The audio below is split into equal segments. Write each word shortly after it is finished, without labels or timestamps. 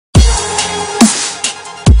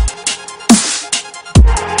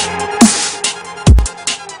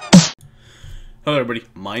Hello everybody,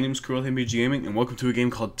 my name is CruelMBG Gaming and welcome to a game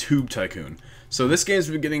called TubeTycoon. So this game's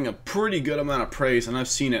been getting a pretty good amount of praise and I've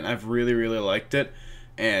seen it and I've really liked it.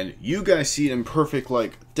 And you guys see it in perfect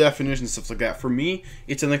definition and stuff like that. For me,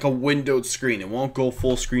 it's in a windowed screen. It won't go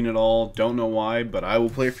full screen at all. Don't know why, but I will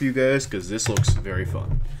play it for you guys because this looks very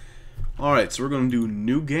fun. Alright, so we're going to do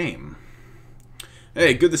new game.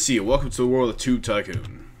 Hey, good to see you. Welcome to the world of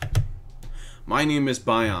TubeTycoon. My name is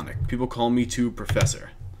Bionic. People call me Tube Professor.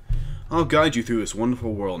 I'll guide you through this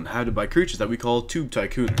wonderful world inhabited by creatures that we call Tube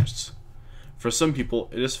Tycooners. For some people,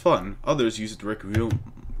 it is fun. Others use it to make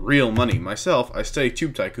real money. Myself, I study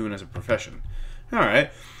Tube Tycoon as a profession.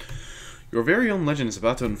 Alright. Your very own legend is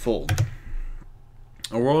about to unfold.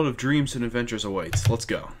 A world of dreams and adventures awaits. Let's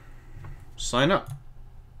go. Sign up.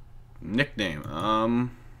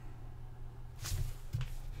 Nickname.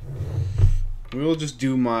 We'll just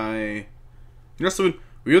do my...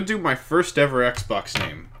 We'll do my first ever Xbox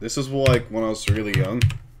name. This is when I was really young.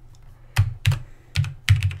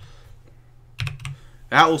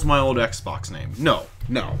 That was my old Xbox name. No,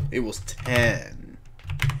 it was 10.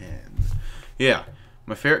 Yeah,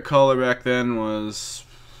 my favorite color back then was...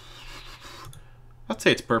 I'd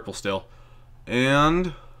say it's purple still.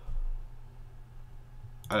 And...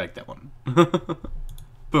 I like that one.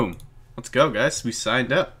 Boom. Let's go, guys. We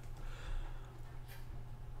signed up.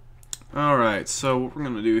 Alright, so what we're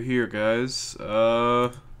gonna do here, guys,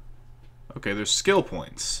 okay, there's skill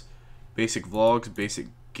points. Basic vlogs, basic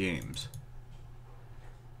games.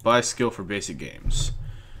 Buy skill for basic games.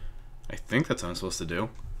 I think that's what I'm supposed to do.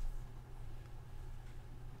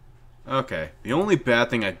 Okay, the only bad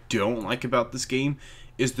thing I don't like about this game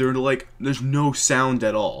is there's no sound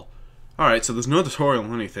at all. Alright, so there's no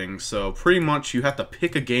tutorial or anything, so pretty much you have to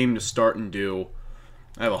pick a game to start and do.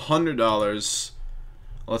 I have $100.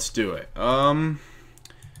 Let's do it.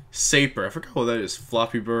 Saper. I forgot what that is.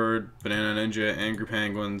 Floppy Bird, Banana Ninja, Angry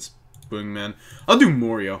Penguins, Boogman. I'll do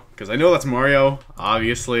Mario, because I know that's Mario,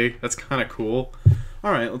 obviously. That's kind of cool.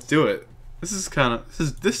 Alright, let's do it. This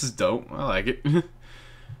is dope. I like it.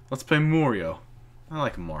 Let's play Mario. I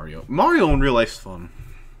like Mario. Mario in real life's fun.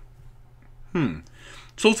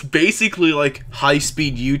 So it's basically like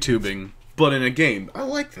high-speed YouTubing, but in a game. I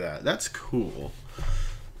like that. That's cool.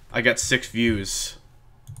 I got 6 views.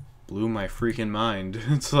 Blew my freaking mind.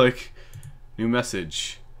 It's like, new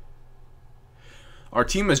message. Our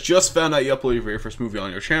team has just found out you uploaded your very first movie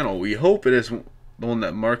on your channel. We hope it is the one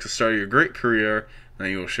that marks the start of your great career, and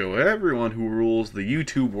that you will show everyone who rules the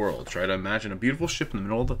YouTube world. Try to imagine a beautiful ship in the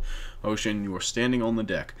middle of the ocean. You are standing on the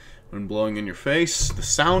deck. When blowing in your face, the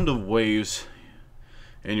sound of waves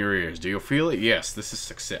in your ears. Do you feel it? Yes, this is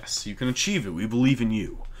success. You can achieve it. We believe in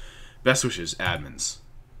you. Best wishes, admins.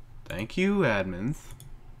 Thank you, admins.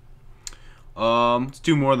 Let's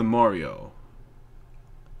do more than Mario.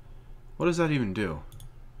 What does that even do?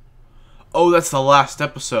 Oh, that's the last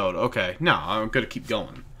episode. Okay, no, I'm gonna keep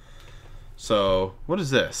going. So, what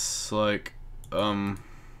is this? I don't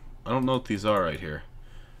know what these are right here.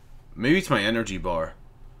 Maybe it's my energy bar.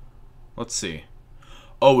 Let's see.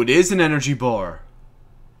 Oh, it is an energy bar.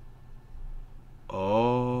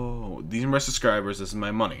 Oh, these are my subscribers. This is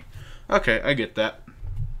my money. Okay, I get that.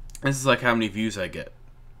 This is how many views I get.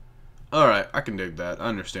 Alright, I can dig that. I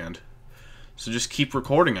understand. So just keep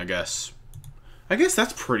recording, I guess. I guess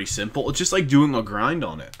that's pretty simple. It's just like doing a grind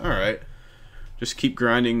on it. Alright. Just keep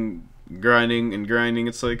grinding, and grinding.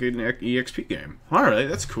 It's like an EXP game. Alright,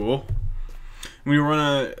 that's cool. When you run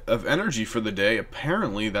out of energy for the day,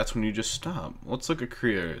 apparently that's when you just stop. Let's look at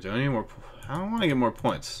creator. Do I need more... I don't want to get more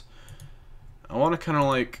points. I want to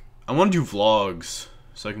I want to do vlogs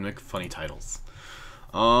so I can make funny titles.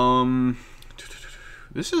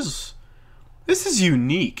 This is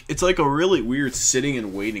unique. It's like a really weird sitting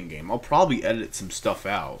and waiting game. I'll probably edit some stuff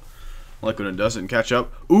out. Like when it doesn't catch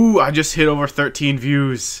up. Ooh, I just hit over 13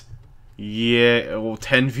 views. Yeah, well,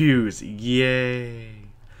 10 views. Yay.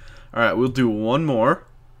 Alright, we'll do one more.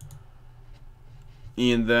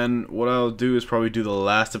 And then what I'll do is probably do the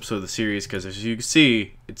last episode of the series, because as you can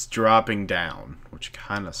see, it's dropping down, which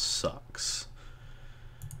kind of sucks.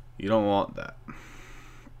 You don't want that.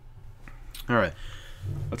 Alright.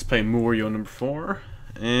 Let's play Mario number 4.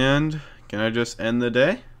 And can I just end the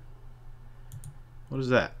day? What is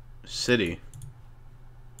that? City.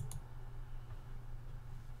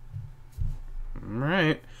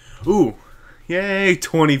 Alright. Ooh. Yay,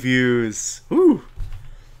 20 views. Ooh.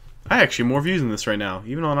 I actually have more views than this right now,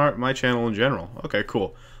 even on my channel in general. Okay,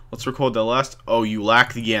 cool. Let's record the last... Oh, you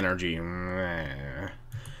lack the energy. Let's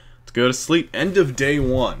go to sleep. End of day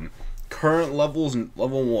 1. Current levels,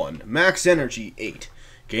 level 1. Max energy, 8.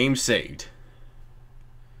 Game saved.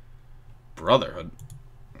 Brotherhood.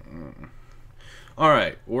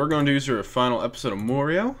 Alright, we're going to do our final episode of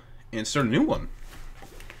Mario and start a new one.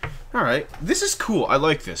 Alright, this is cool. I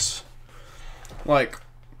like this. Like,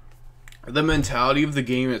 the mentality of the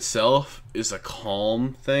game itself is a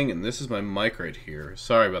calm thing, and this is my mic right here.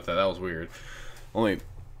 Sorry about that, that was weird. Let me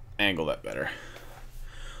angle that better.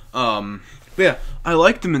 But yeah, I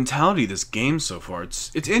like the mentality of this game so far.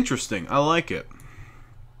 It's interesting. I like it.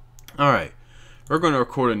 Alright, we're going to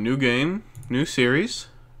record a new game, new series.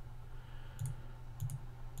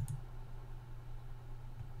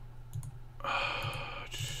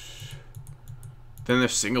 Then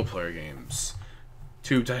there's single player games.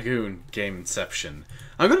 TubeTycoon, Game Inception.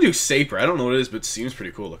 I'm gonna do Saper. I don't know what it is, but it seems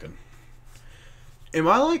pretty cool looking. Am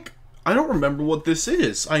I like... I don't remember what this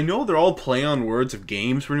is. I know they're all play on words of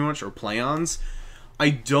games pretty much, or play-ons.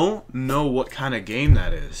 I don't know what kind of game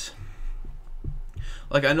that is.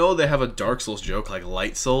 Like, I know they have a Dark Souls joke, like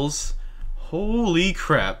Light Souls. Holy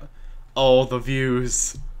crap. All the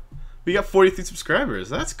views. We got 43 subscribers.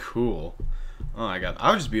 That's cool. Oh my god.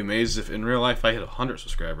 I would just be amazed if in real life I hit 100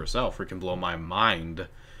 subscribers. That'll freaking blow my mind.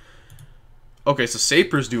 Okay, so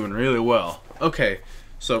Saper's doing really well. Okay,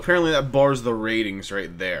 so apparently that bars the ratings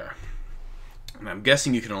right there. And I'm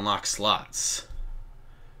guessing you can unlock slots.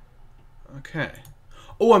 Okay.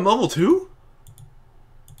 Oh, I'm level 2?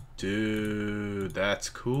 Dude, that's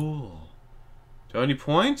cool. Do I have any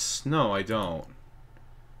points? No, I don't.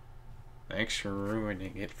 Thanks for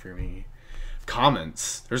ruining it for me.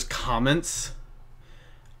 Comments. There's comments.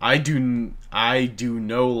 I do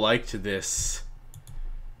no like to this.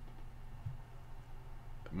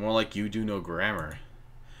 More like you do no grammar.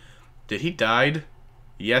 Did he died?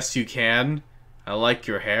 Yes, you can. I like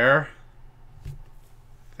your hair.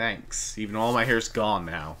 Thanks. Even though all my hair's gone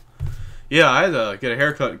now. Yeah, I had to get a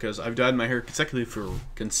haircut because I've dyed my hair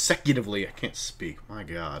consecutively. I can't speak. My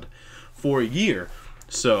God, for a year.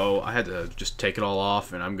 So I had to just take it all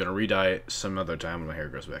off, and I'm gonna re-dye it some other time when my hair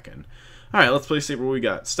grows back in. Alright, let's play Saber. What we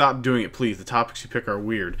got? Stop doing it, please. The topics you pick are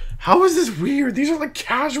weird. How is this weird? These are like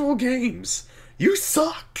casual games. You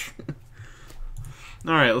suck.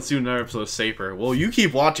 Alright, let's do another episode of Saber. Well, you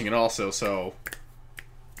keep watching it also, so...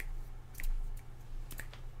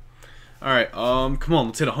 Alright, come on,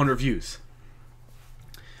 let's hit 100 views.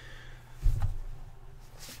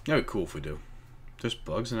 That'd be cool if we do. There's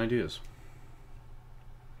bugs and ideas.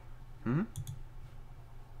 Hmm?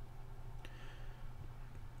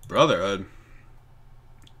 Brotherhood.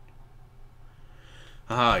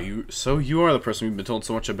 You are the person we've been told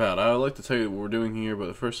so much about. I would like to tell you what we're doing here, but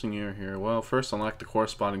the first thing you're here. Well, first unlock the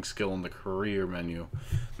corresponding skill in the career menu.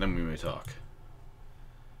 Then we may talk.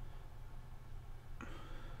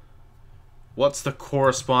 What's the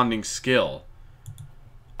corresponding skill?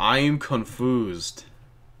 I am confused.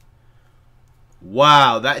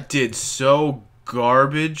 Wow, that did so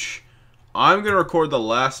garbage. I'm gonna record the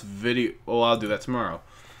last video. Oh, I'll do that tomorrow.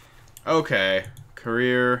 Okay,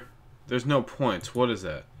 career. There's no points. What is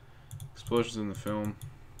that? Explosions in the film.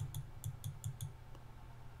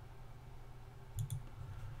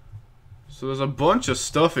 So there's a bunch of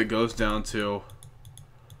stuff it goes down to.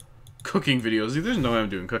 Cooking videos. There's no way I'm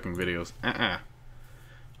doing cooking videos.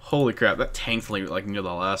 Holy crap, that thankfully like near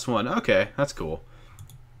the last one. Okay, that's cool.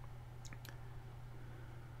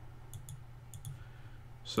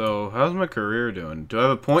 So, how's my career doing? Do I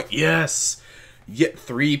have a point? Yes! Yet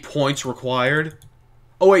 3 points required.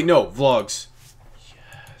 Oh wait, no, vlogs.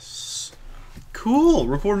 Yes. Cool.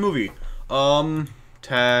 Record movie.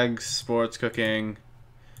 Tags, sports, cooking,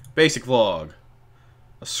 basic vlog.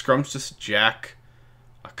 A scrumptious jack.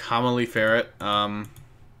 A commonly ferret. Now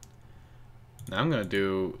I'm gonna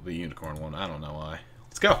do the unicorn one. I don't know why.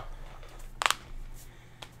 Let's go.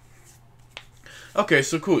 Okay,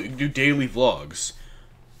 so cool. You can do daily vlogs.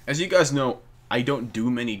 As you guys know, I don't do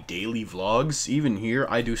many daily vlogs. Even here,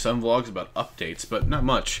 I do some vlogs about updates, but not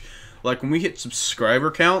much. Like when we hit subscriber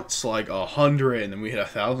counts, like 100, and then we hit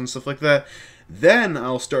 1,000, stuff like that, then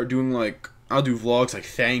I'll start doing like, I'll do vlogs like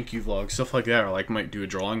thank you vlogs, stuff like that, or like might do a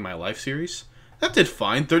drawing my life series. That did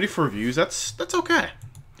fine. 34 views. That's okay.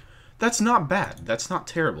 That's not bad. That's not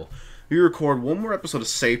terrible. We record one more episode of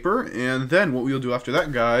Saper, and then what we'll do after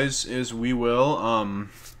that, guys, is we will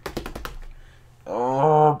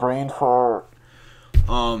oh, brain fart.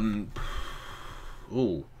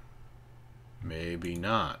 Ooh. Maybe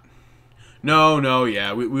not. No,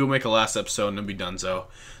 yeah. We'll make a last episode and then be done, so.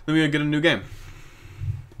 Then we'll get a new game.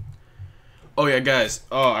 Oh, yeah, guys.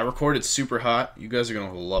 Oh, I recorded Super Hot. You guys are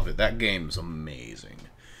going to love it. That game is amazing.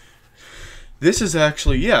 This is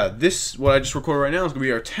actually, yeah, what I just recorded right now is going to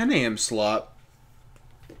be our 10 a.m. slot.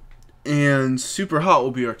 And Super Hot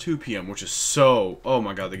will be our 2 p.m., which is so, oh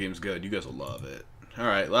my god, the game's good. You guys will love it.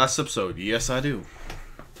 Alright, last episode. Yes, I do.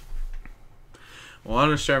 Well, I'm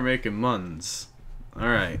gonna start making muns.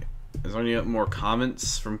 Alright. Is there any more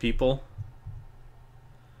comments from people?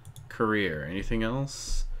 Career. Anything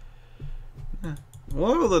else?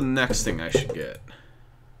 What will the next thing I should get?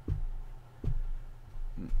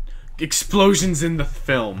 Explosions in the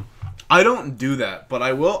film. I don't do that, but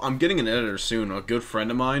I will. I'm getting an editor soon. A good friend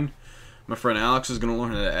of mine, my friend Alex, is going to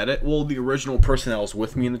learn how to edit. Well, the original person that was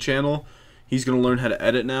with me in the channel, he's going to learn how to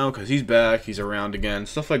edit now because he's back. He's around again.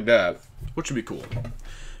 Stuff like that, which would be cool.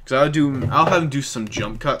 Because I'll have him do some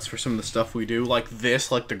jump cuts for some of the stuff we do, like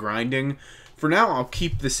this, like the grinding. For now, I'll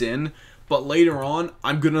keep this in, but later on,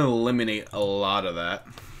 I'm going to eliminate a lot of that.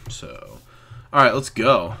 So, all right, let's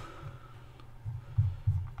go.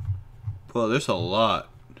 Well, there's a lot.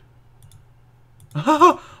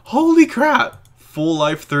 Holy crap! Full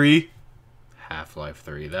Life 3. Half-Life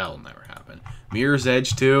 3. That'll never happen. Mirror's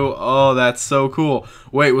Edge 2. Oh, that's so cool.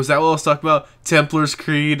 Wait, was that what I was talking about? Templar's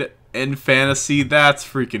Creed and Fantasy. That's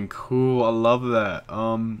freaking cool. I love that.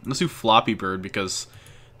 Let's do Floppy Bird because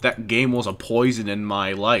that game was a poison in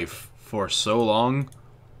my life for so long.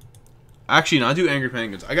 Actually, no, I do Angry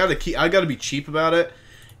Penguins. I gotta be cheap about it,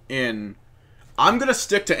 and I'm gonna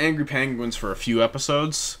stick to Angry Penguins for a few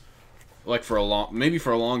episodes, like maybe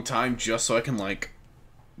for a long time, just so I can like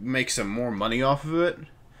make some more money off of it.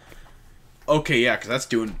 Okay, yeah, because that's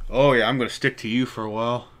doing. Oh yeah, I'm gonna stick to you for a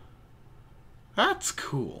while. That's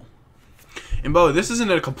cool. And by the way, this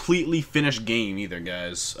isn't a completely finished game either,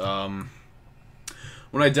 guys.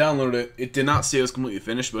 When I downloaded it, it did not say it was completely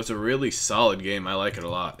finished, but it's a really solid game. I like it a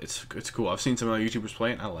lot. It's cool. I've seen some other YouTubers play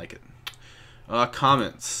it, and I like it.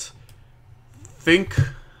 Comments. Think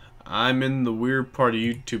I'm in the weird part of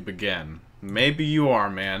YouTube again. Maybe you are,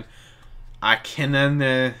 man. I can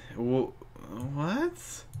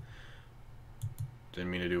what?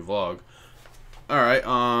 Didn't mean to do a vlog. Alright,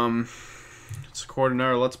 let's record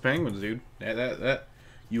another Let's Penguins, dude. That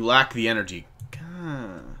you lack the energy.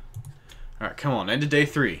 God. Alright, come on, end of day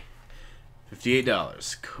 3.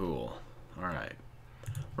 $58. Cool. Alright.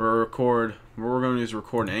 We're going to do is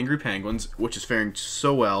record an Angry Penguins, which is faring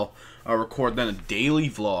so well. I'll record then a daily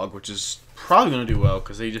vlog, which is probably going to do well,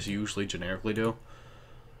 because they just usually generically do.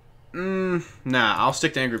 Nah, I'll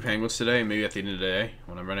stick to Angry Penguins today, maybe at the end of the day,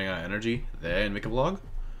 when I'm running out of energy, then make a vlog.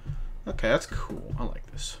 Okay, that's cool. I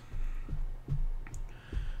like this.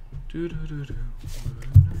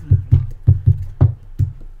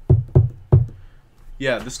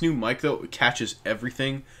 Yeah, this new mic, though, it catches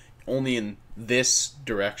everything only in this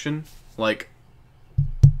direction. Like,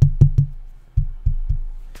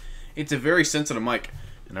 it's a very sensitive mic,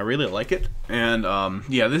 and I really like it. And,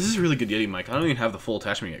 yeah, this is a really good Yeti mic. I don't even have the full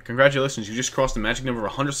attachment yet. Congratulations, you just crossed the magic number of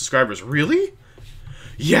 100 subscribers. Really?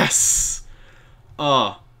 Yes!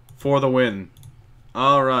 For the win.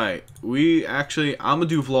 Alright, I'm gonna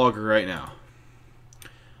do Vlogger right now.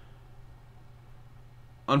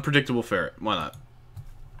 Unpredictable ferret. Why not?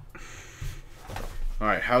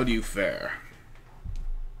 Alright, how do you fare?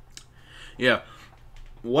 Yeah.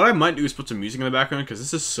 What I might do is put some music in the background, because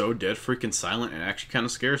this is so dead freaking silent, it actually kind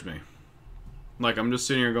of scares me. Like, I'm just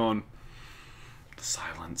sitting here going, the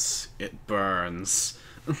silence, it burns.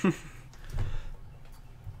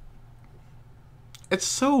 It's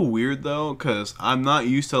so weird, though, because I'm not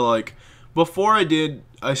used to, like, before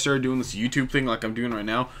I started doing this YouTube thing like I'm doing right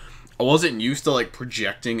now, I wasn't used to, like,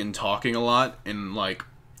 projecting and talking a lot, and, like,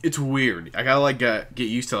 it's weird. I gotta, like, get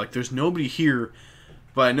used to, like, there's nobody here,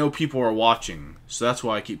 but I know people are watching, so that's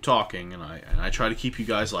why I keep talking, and I try to keep you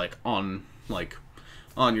guys, like, on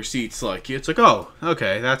your seats, like, it's like, oh,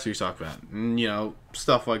 okay, that's what you're talking about, and, you know,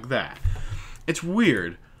 stuff like that. It's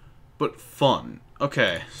weird, but fun.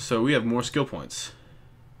 Okay, so we have more skill points.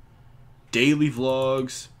 Daily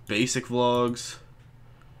vlogs, basic vlogs.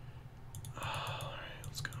 Alright,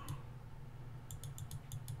 let's go.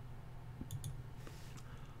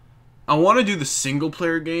 I want to do the single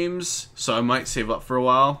player games, so I might save up for a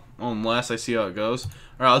while, unless I see how it goes.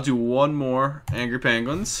 Alright, I'll do one more Angry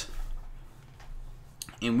Penguins.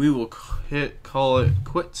 And we will call it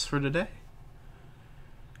quits for today.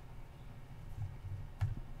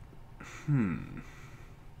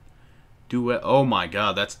 Duet. Oh my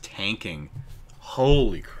god, that's tanking.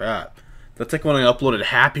 Holy crap. That's like when I uploaded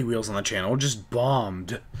Happy Wheels on the channel. It just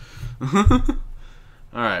bombed.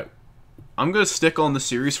 Alright. I'm going to stick on the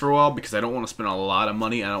series for a while because I don't want to spend a lot of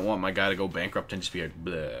money. I don't want my guy to go bankrupt and just be like,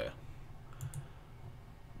 bleh.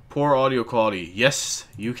 Poor audio quality. Yes,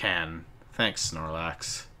 you can. Thanks,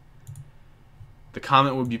 Snorlax. The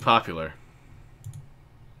comment would be popular.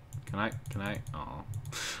 Can I? Oh.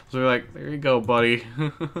 So we're like, there you go, buddy.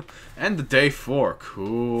 And the day 4.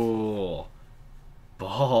 Cool.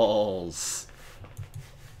 Balls.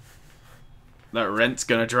 That rent's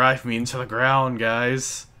gonna drive me into the ground,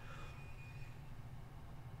 guys.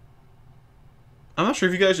 I'm not sure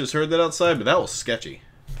if you guys just heard that outside, but that was sketchy.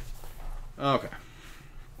 Okay.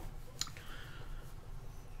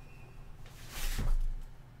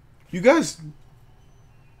 You guys...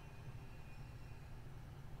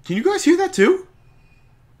 Can you guys hear that too?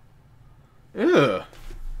 Ugh.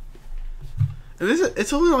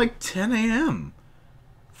 It's only like 10 a.m.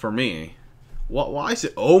 for me. Why is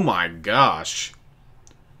it... Oh my gosh.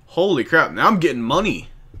 Holy crap. Now I'm getting money.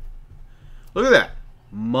 Look at that.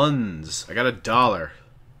 Muns. I got $1.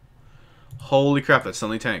 Holy crap, that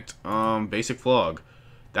suddenly tanked. Basic vlog.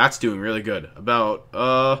 That's doing really good. About,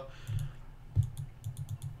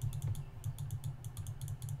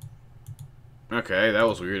 okay, that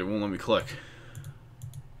was weird. It won't let me click.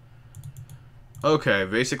 Okay,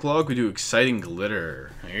 basic log, we do exciting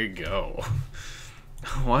glitter. There you go.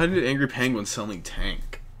 Why did Angry Penguin suddenly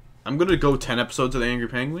tank? I'm gonna go 10 episodes of the Angry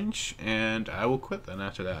Penguin, and I will quit then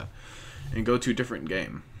after that. And go to a different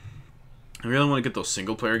game. I really want to get those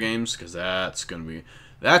single player games, because that's gonna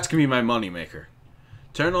be my money maker.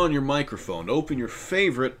 Turn on your microphone, open your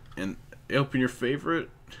favorite, and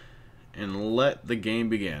let the game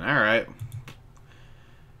begin. Alright.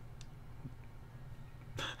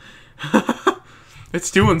 It's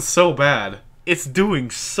doing so bad. It's doing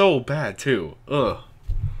so bad too. Ugh.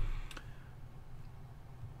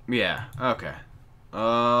 Yeah, okay.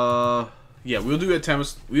 Yeah, we'll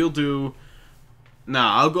do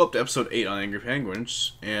Nah, I'll go up to episode 8 on Angry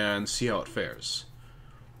Penguins and see how it fares.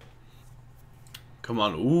 Come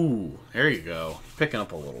on. Ooh, there you go. Picking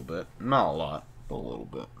up a little bit. Not a lot, but a little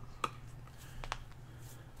bit.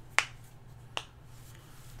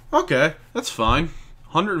 Okay, that's fine.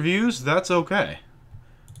 100 views, that's okay.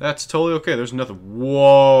 That's totally okay. There's nothing.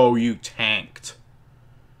 Whoa, you tanked.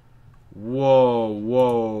 Whoa,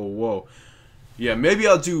 whoa, whoa. Yeah, maybe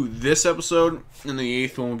I'll do this episode, and the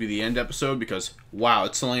 8th one will be the end episode, because, wow,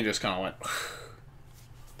 it suddenly just kind of went...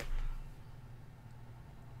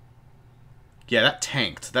 Yeah, that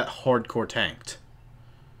tanked. That hardcore tanked.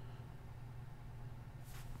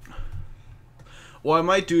 What I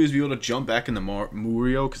might do is be able to jump back in the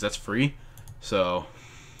Murio, because that's free. So,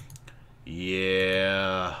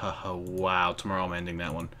 yeah. Wow, tomorrow I'm ending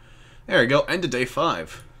that one. There we go, end of day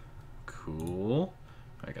 5. Cool.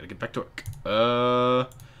 I gotta get back to work.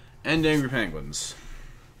 And Angry Penguins.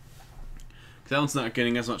 That one's not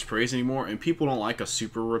getting as much praise anymore, and people don't like a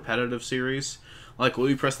super repetitive series. Like, will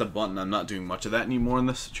you press the button? I'm not doing much of that anymore on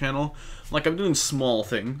this channel. Like, I'm doing small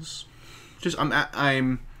things. Just,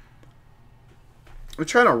 I'm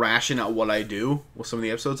trying to ration out what I do with some of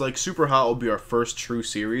the episodes. Like, Super Hot will be our first true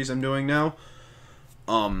series I'm doing now.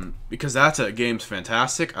 Because game's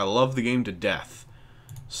fantastic. I love the game to death.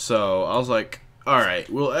 So, I was like, alright,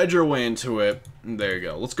 we'll edge our way into it. And there you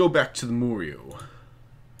go. Let's go back to the Murio.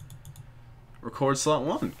 Record slot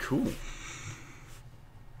 1. Cool.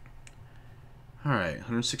 Alright,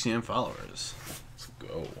 169 followers. Let's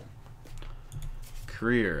go.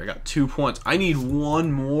 Career. I got 2 points. I need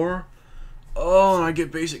 1 more. Oh, and I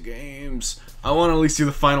get basic games. I want to at least do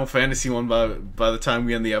the Final Fantasy one by the time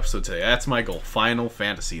we end the episode today. That's my goal. Final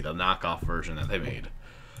Fantasy, the knockoff version that they made.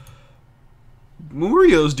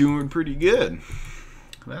 Murio's doing pretty good.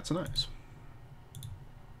 That's nice.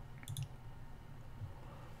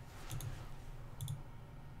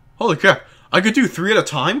 Holy crap. I could do 3 at a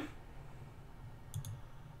time?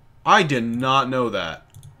 I did not know that.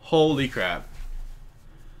 Holy crap.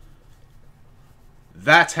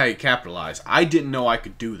 That's how you capitalize. I didn't know I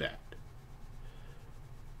could do that.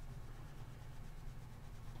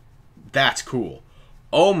 That's cool.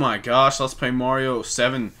 Oh my gosh, let's play Mario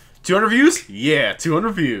 7. 200 views? Yeah,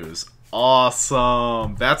 200 views.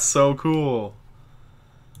 Awesome. That's so cool.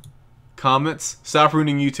 Comments? Stop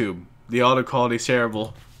ruining YouTube. The audio quality is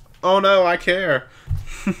terrible. Oh no, I care.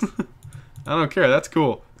 I don't care. That's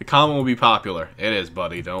cool. The comment will be popular. It is,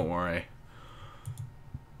 buddy. Don't worry.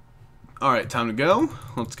 Alright, time to go.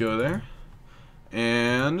 Let's go there.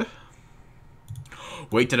 And...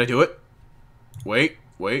 Wait, did I do it? Wait.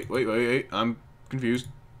 I'm confused.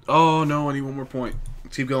 Oh, no, I need 1 more point.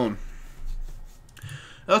 Let's keep going.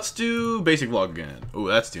 Let's do basic vlog again. Oh,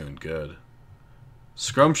 that's doing good.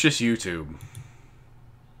 Scrumptious YouTube.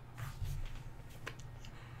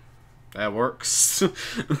 That works.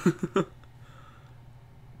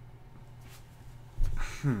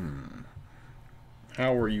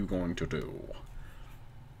 How are you going to do?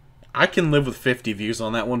 I can live with 50 views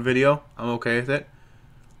on that one video. I'm okay with it.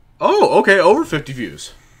 Oh, okay, over 50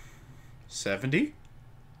 views. 70?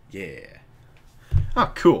 Yeah.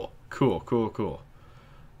 Oh, cool. Cool.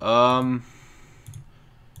 Come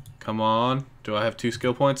on. Do I have 2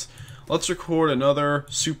 skill points? Let's record another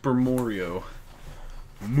Super Mario.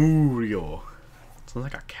 Mario. Sounds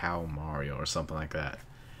like a cow Mario or something like that.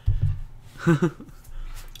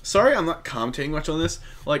 Sorry I'm not commentating much on this.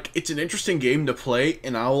 Like, it's an interesting game to play,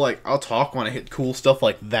 and I'll talk when I hit cool stuff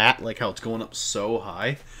like that, like how it's going up so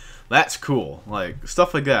high. That's cool. Like,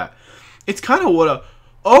 stuff like that. It's kind of what a...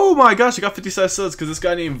 Oh my gosh, I got 57 subs because this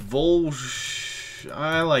guy named Volsh...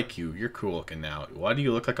 I like you. You're cool looking now. Why do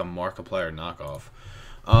you look like a Markiplier knockoff?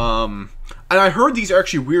 And I heard these are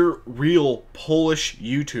actually real Polish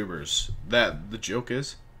YouTubers. That the joke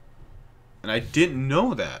is. And I didn't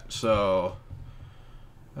know that, so...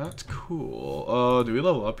 That's cool. Do we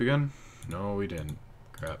level up again? No, we didn't.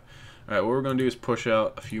 Crap. Alright, what we're going to do is push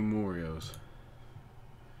out a few Marios.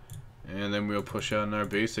 And then we'll push out our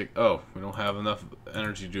basic... Oh, we don't have enough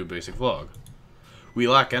energy to do a basic vlog. We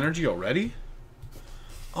lack energy already?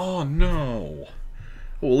 Oh, no.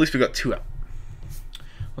 Well, at least we got 2 out.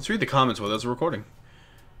 Let's read the comments while that's recording.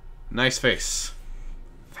 Nice face.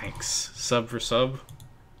 Thanks. Sub for sub.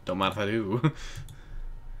 Don't mind if I do.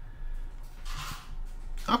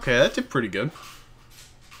 Okay, that did pretty good.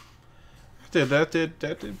 That did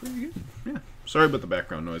pretty good. Yeah. Sorry about the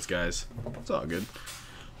background noise, guys. It's all good.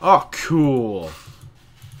 Oh, cool.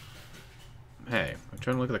 Hey, I'm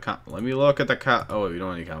trying to look at the let me look at the oh, you don't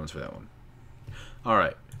have any comments for that one.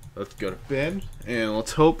 Alright, let's go to bed, and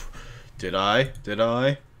let's hope... Did I?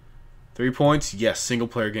 3 points? Yes,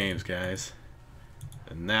 single-player games, guys.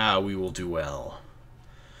 And now we will do well.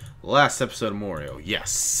 Last episode of Mario.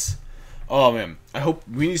 Yes. Oh, man. I hope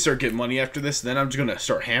we need to start getting money after this. Then I'm just going to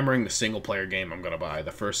start hammering the single-player game I'm going to buy.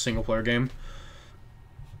 The first single-player game.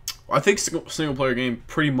 I think single-player game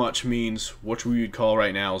pretty much means what we would call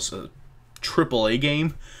right now is a AAA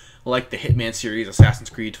game. Like the Hitman series,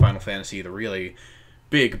 Assassin's Creed, Final Fantasy, the really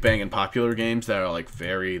big, banging, popular games that are like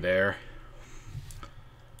very there.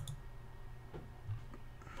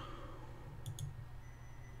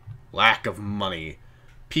 Lack of money.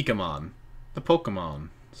 Pokemon. The Pokemons.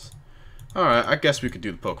 Alright, I guess we could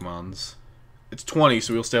do the Pokemons. It's 20,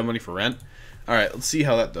 so we'll still have money for rent. Alright, let's see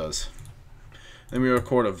how that does. Then we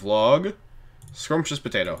record a vlog. Scrumptious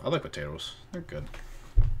potato. I like potatoes. They're good.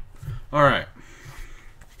 Alright.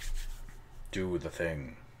 Do the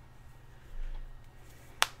thing.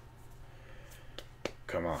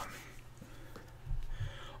 Come on.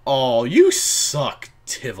 Oh, you suck,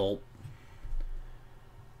 Tivol.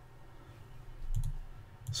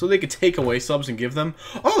 So they could take away subs and give them?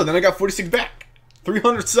 Oh, then I got 46 back.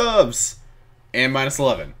 300 subs. And minus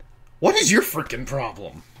 11. What is your freaking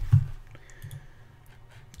problem?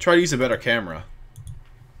 Try to use a better camera.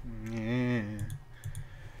 Yeah.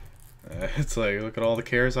 It's like, look at all the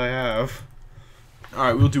cares I have.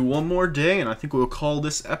 Alright, we'll do one more day, and I think we'll call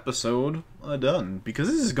this episode done. Because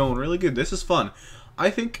this is going really good. This is fun. I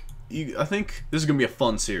think this is going to be a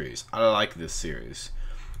fun series. I like this series.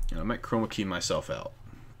 You know, I might chroma key myself out.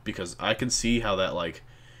 Because I can see how that, like,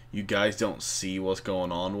 you guys don't see what's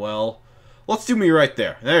going on well. Let's do me right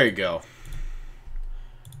there. There you go.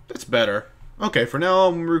 That's better. Okay, for now,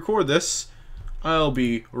 I'm going to record this. I'll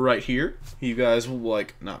be right here. You guys will,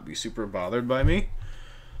 like, not be super bothered by me.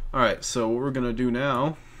 Alright, so what we're going to do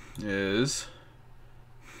now is...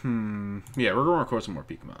 yeah, we're going to record some more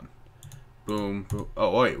Pokemon. Boom, boom.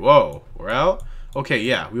 Oh, wait, whoa. We're out? Okay,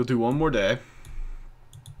 yeah, we'll do one more day.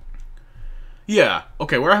 Yeah,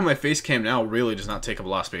 okay, where I have my face cam now really does not take up a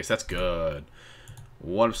lot of space. That's good.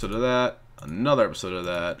 One episode of that, another episode of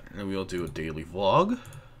that, and we'll do a daily vlog.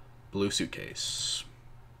 Blue suitcase.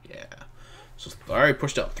 Yeah. So I already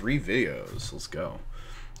pushed out 3 videos. Let's go.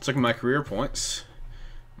 Let's look at my career points.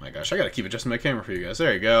 My gosh, I gotta keep adjusting my camera for you guys.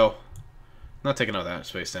 There you go. Not taking out that much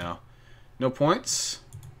space now. No points.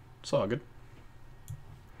 It's all good.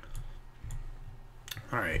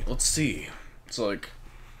 Alright, let's see. It's like...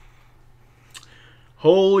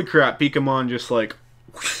 Holy crap, Pokemon just like...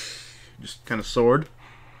 just kind of soared.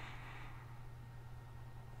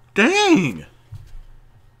 Dang!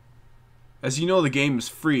 As you know, the game is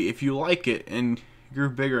free. If you like it and you're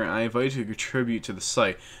bigger, I invite you to contribute to the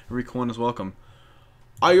site. Every coin is welcome.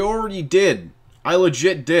 I already did. I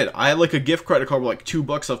legit did. I had like a gift credit card with like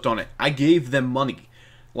 $2 left on it. I gave them money.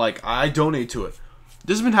 Like, I donate to it.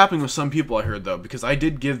 This has been happening with some people, I heard, though, because I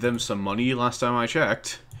did give them some money last time I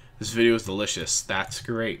checked. This video is delicious. That's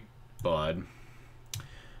great, bud.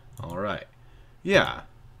 Alright. Yeah.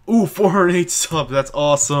 Ooh, 408 subs. That's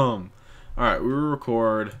awesome. Alright, we will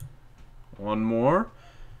record one more,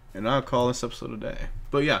 and I'll call this episode a day.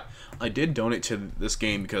 But yeah, I did donate to this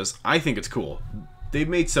game because I think it's cool. They've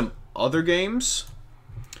made some other games,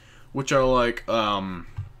 which are like,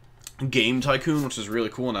 Game Tycoon, which is really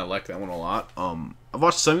cool, and I like that one a lot. I've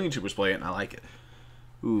watched some YouTubers play it, and I like it.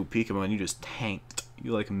 Ooh, Pokemon, you just tanked.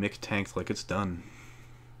 You like Mick tanked like it's done.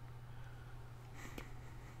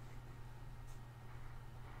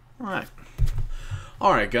 Alright.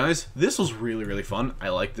 Alright, guys. This was really, really fun. I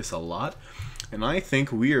like this a lot. And I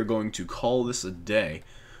think we are going to call this a day.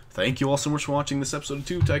 Thank you all so much for watching this episode of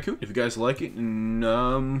TubeTycoon. If you guys like it,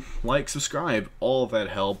 and like, subscribe, all of that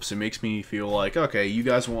helps. It makes me feel like, okay, you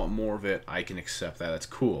guys want more of it. I can accept that. That's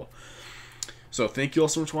cool. So thank you all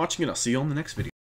so much for watching, and I'll see you on the next video.